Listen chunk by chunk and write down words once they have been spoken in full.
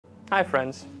Hi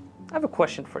friends, I have a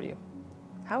question for you.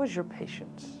 How is your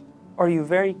patience? Are you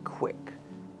very quick?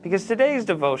 Because today's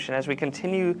devotion, as we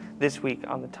continue this week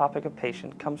on the topic of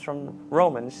patience, comes from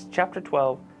Romans chapter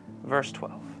 12, verse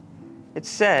 12. It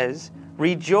says,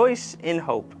 "Rejoice in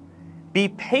hope, be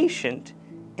patient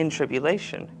in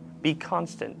tribulation, be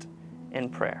constant in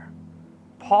prayer."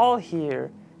 Paul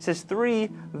here says three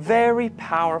very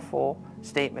powerful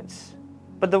statements.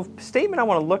 But the statement I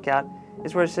want to look at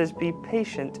is where it says, be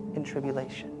patient in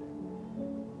tribulation.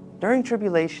 During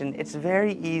tribulation, it's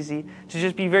very easy to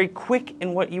just be very quick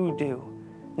in what you do.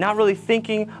 Not really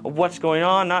thinking of what's going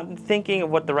on, not thinking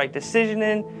of what the right decision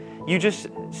is. You just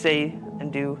say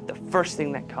and do the first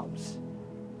thing that comes.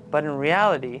 But in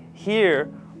reality,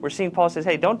 here, we're seeing Paul says,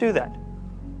 hey, don't do that.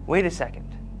 Wait a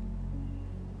second.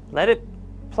 Let it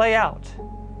play out.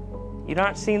 You're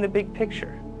not seeing the big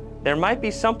picture. There might be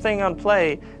something on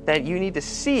play that you need to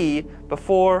see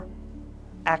before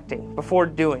acting, before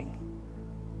doing.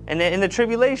 And in the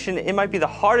tribulation, it might be the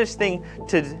hardest thing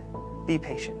to be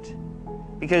patient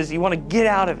because you want to get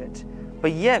out of it.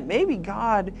 But yet, maybe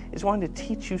God is wanting to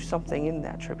teach you something in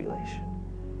that tribulation,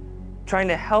 trying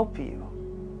to help you.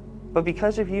 But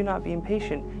because of you not being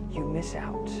patient, you miss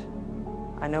out.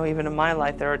 I know even in my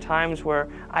life, there are times where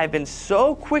I've been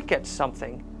so quick at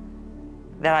something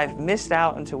that I've missed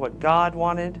out into what God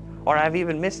wanted, or I've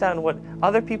even missed out on what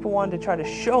other people wanted to try to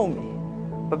show me.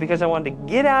 But because I wanted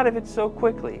to get out of it so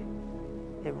quickly,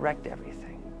 it wrecked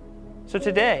everything. So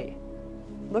today,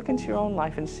 look into your own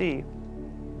life and see,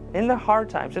 in the hard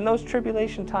times, in those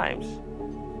tribulation times,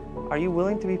 are you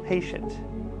willing to be patient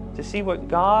to see what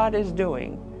God is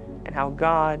doing and how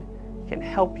God can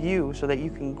help you so that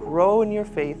you can grow in your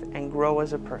faith and grow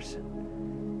as a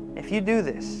person? If you do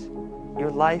this, your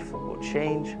life will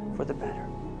change for the better.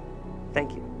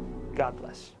 Thank you. God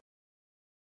bless.